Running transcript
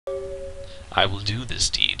I will do this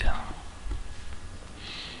deed.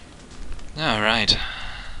 Alright.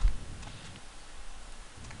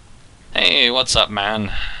 Hey, what's up,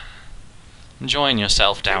 man? Enjoying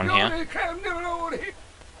yourself down here?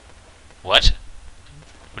 What?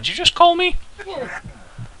 Would you just call me?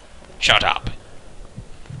 Shut up.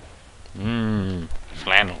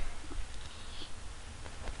 Flannel.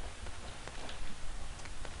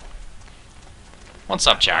 What's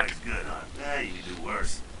up, Jack? Good, huh? Yeah, you can do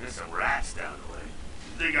worse. There's some rats down the way.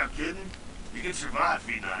 You think I'm kidding? You can survive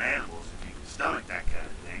feeding on animals if you can stomach that kind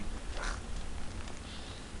of thing.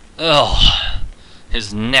 Ugh.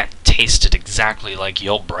 His neck tasted exactly like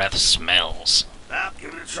your breath smells. Well,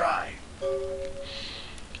 give it a try.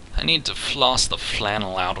 I need to floss the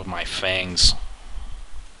flannel out of my fangs.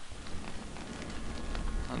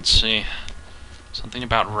 Let's see. Something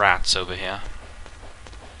about rats over here.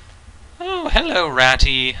 Oh, hello,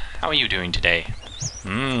 Ratty. How are you doing today?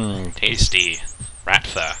 Tasty. Rat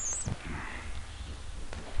fur.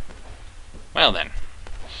 Well then.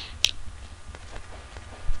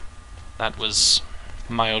 That was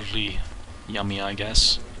mildly yummy, I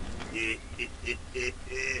guess. You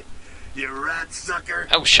rat sucker.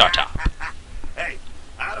 Oh, shut up. Hey,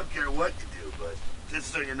 I don't care what you do, but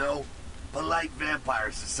just so you know, polite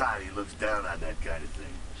vampire society looks down on that kind of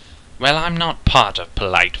thing. Well, I'm not part of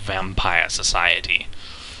polite vampire society.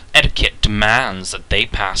 Etiquette demands that they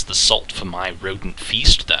pass the salt for my rodent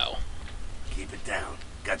feast, though. Keep it down.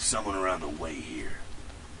 Got someone around the way here.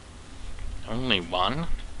 Only one?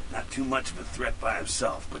 Not too much of a threat by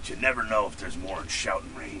himself, but you never know if there's more in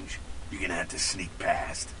shouting range. You're gonna have to sneak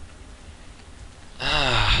past.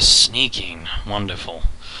 Ah, sneaking. Wonderful.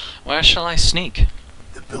 Where shall I sneak?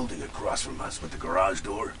 The building across from us with the garage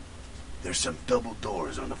door. There's some double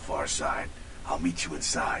doors on the far side. I'll meet you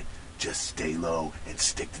inside. Just stay low and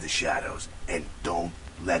stick to the shadows. And don't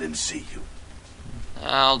let him see you.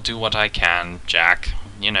 I'll do what I can, Jack.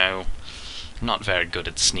 You know, I'm not very good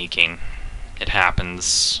at sneaking. It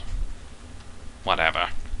happens. Whatever.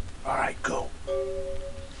 Alright, go.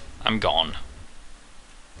 I'm gone.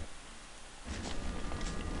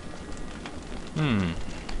 Open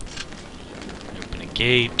a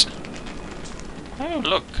gate. Oh,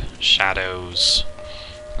 look. Shadows.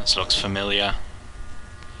 This looks familiar.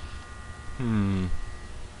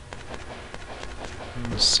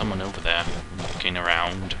 There's someone over there looking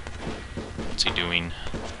around. What's he doing?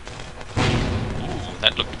 Ooh,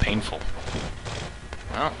 that looked painful.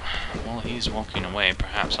 Well, while he's walking away,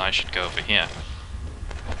 perhaps I should go over here.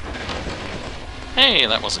 Hey,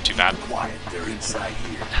 that wasn't too bad. Quiet, they're inside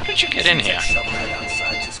here. How did you get in here? Someone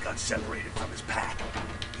outside just got separated from his pack.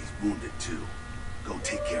 He's wounded too. Go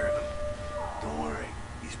take care of him. Don't worry,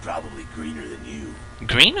 he's probably greener than you.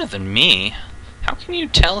 Greener than me? How can you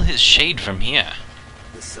tell his shade from here?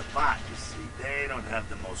 The Savant, you see, they don't have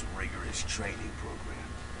the most rigorous training program.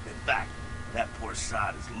 In fact, that poor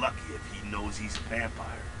sod is lucky if he knows he's a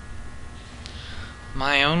vampire.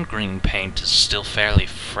 My own green paint is still fairly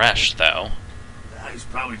fresh, though. He's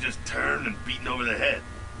probably just turned and beaten over the head.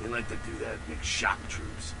 They like to do that, make shock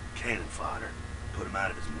troops, cannon fodder, put him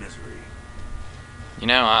out of his misery. You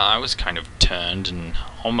know, I was kind of turned and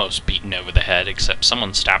almost beaten over the head, except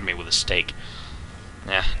someone stabbed me with a stake.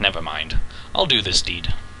 Never mind. I'll do this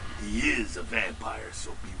deed. He is a vampire,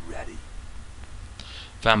 so be ready.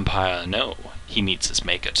 Vampire, no. He meets his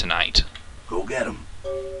maker tonight. Go get him.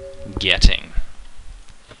 Getting.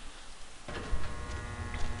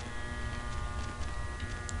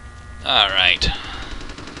 Alright.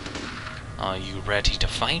 Are you ready to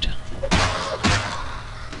fight?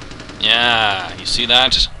 Yeah, you see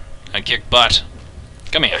that? I kick butt.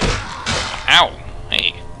 Come here. Ow!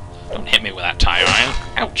 Hey, don't hit me with that tire iron.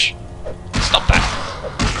 Ouch! Stop that!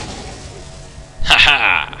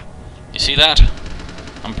 Haha! You see that?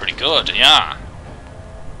 I'm pretty good, yeah.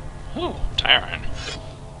 Ooh, tire iron.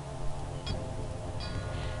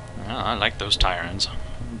 Well, I like those tire irons.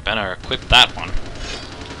 Better equip that one.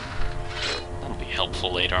 That'll be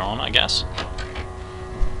helpful later on, I guess.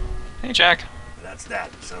 Hey, Jack. That's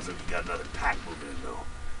that. Sounds like we got another pack moving in, though.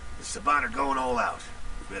 The Savant are going all out.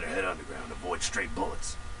 We better head underground, avoid straight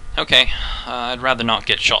bullets. Okay, I'd rather not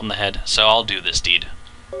get shot in the head, so I'll do this deed.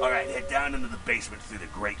 Alright, head down into the basement through the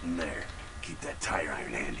grate in there. Keep that tire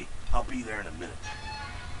iron handy. I'll be there in a minute.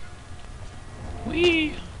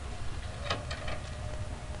 Whee!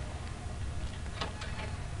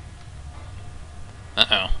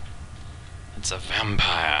 Uh-oh. It's a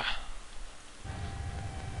vampire.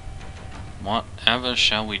 Whatever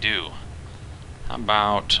shall we do? How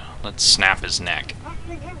about let's snap his neck?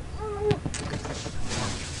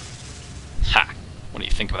 Ha! What do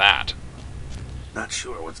you think of that? Not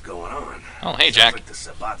sure what's going on. Oh, hey, Sounds Jack. like the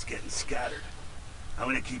Sabat's getting scattered. I'm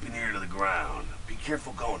gonna keep an ear to the ground. Be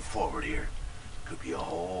careful going forward here. Could be a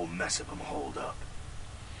whole mess of them holed up.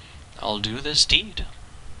 I'll do this deed.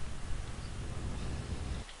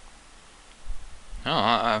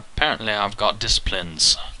 Oh, apparently I've got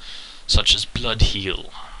disciplines, such as Blood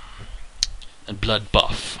Heal and Blood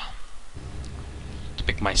Buff, to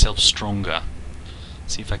make myself stronger.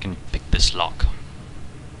 See if I can pick this lock.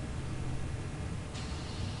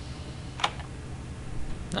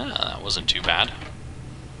 Ah, that wasn't too bad.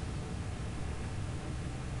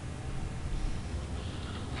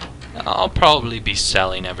 I'll probably be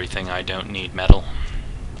selling everything I don't need metal.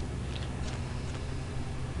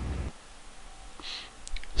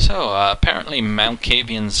 So, apparently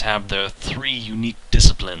Malkavians have their 3 unique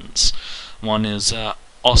disciplines. One is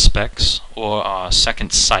Auspex, or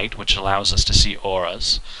Second Sight, which allows us to see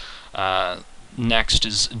auras. Next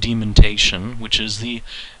is Demontation, which is the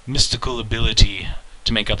mystical ability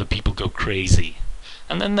to make other people go crazy.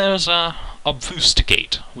 And then there's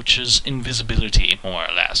Obfuscate, which is invisibility, more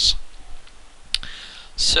or less.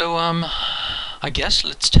 So, I guess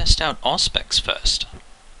let's test out Auspex first.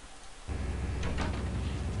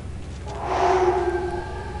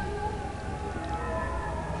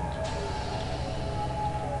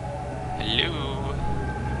 Hello?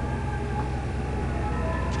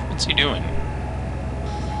 What's he doing?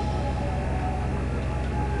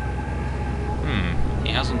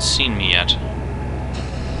 He hasn't seen me yet.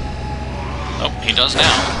 Oh, he does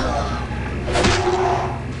now.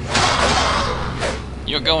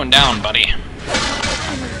 You're going down, buddy.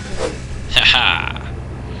 Haha.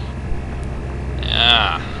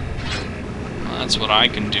 Yeah. Well, that's what I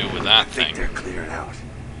can do with that I think thing. they're clearing out.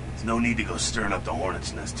 There's no need to go stirring up the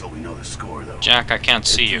hornet's nest till we know the score, though. Jack, I can't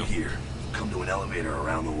see you. Here, come to an elevator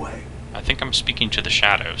around the way. I think I'm speaking to the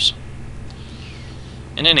shadows.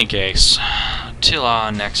 In any case, till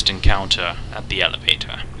our next encounter at the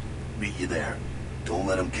elevator. Meet you there. Don't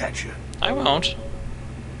let them catch you. I won't.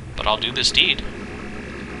 But I'll do this deed.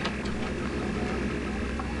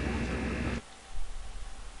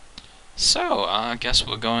 So, I guess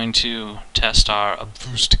we're going to test our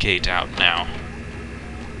Obfuscate out now.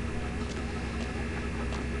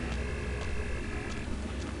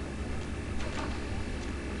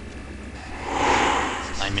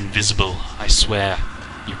 I'm invisible, I swear.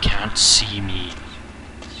 You can't see me.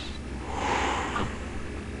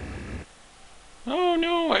 Oh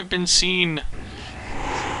no, I've been seen.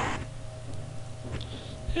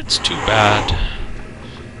 It's too bad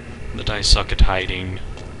that I suck at hiding.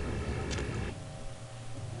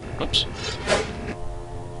 Whoops.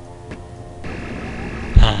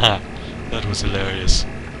 Haha, that was hilarious.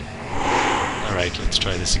 Alright, let's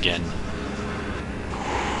try this again.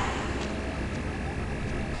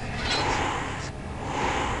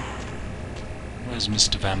 Where's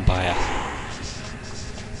Mr. Vampire?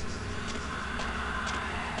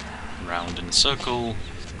 Round in a circle.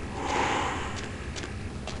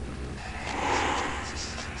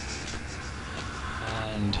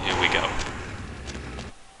 And here we go.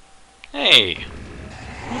 Hey!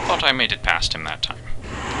 I thought I made it past him that time.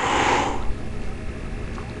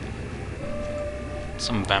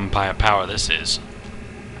 Some vampire power this is.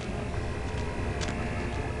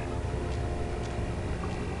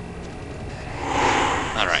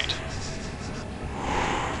 Alright.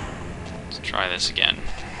 Let's try this again.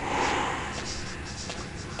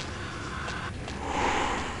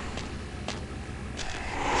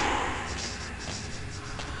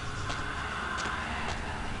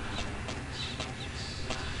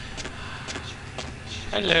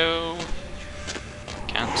 Hello.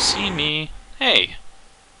 Can't see me. Hey.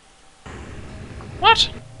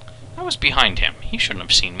 What? I was behind him. He shouldn't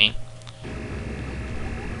have seen me.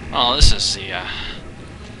 Well, this is the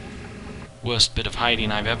worst bit of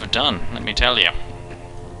hiding I've ever done, let me tell you.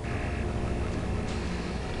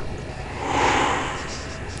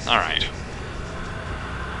 Alright.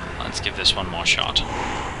 Let's give this one more shot.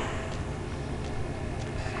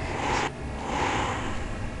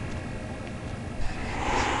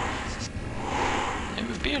 It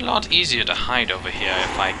would be a lot easier to hide over here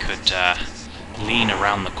if I could lean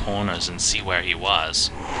around the corners and see where he was.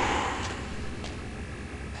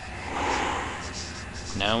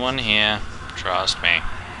 No one here. Trust me.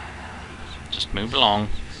 Just move along.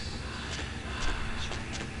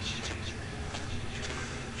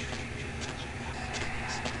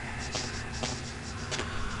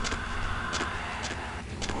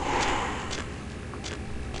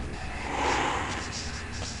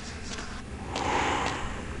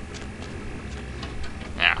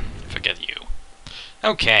 Yeah, forget you.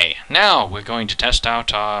 Okay, now we're going to test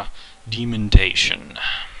out our demontation.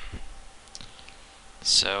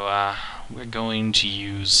 So, we're going to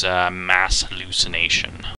use mass hallucination.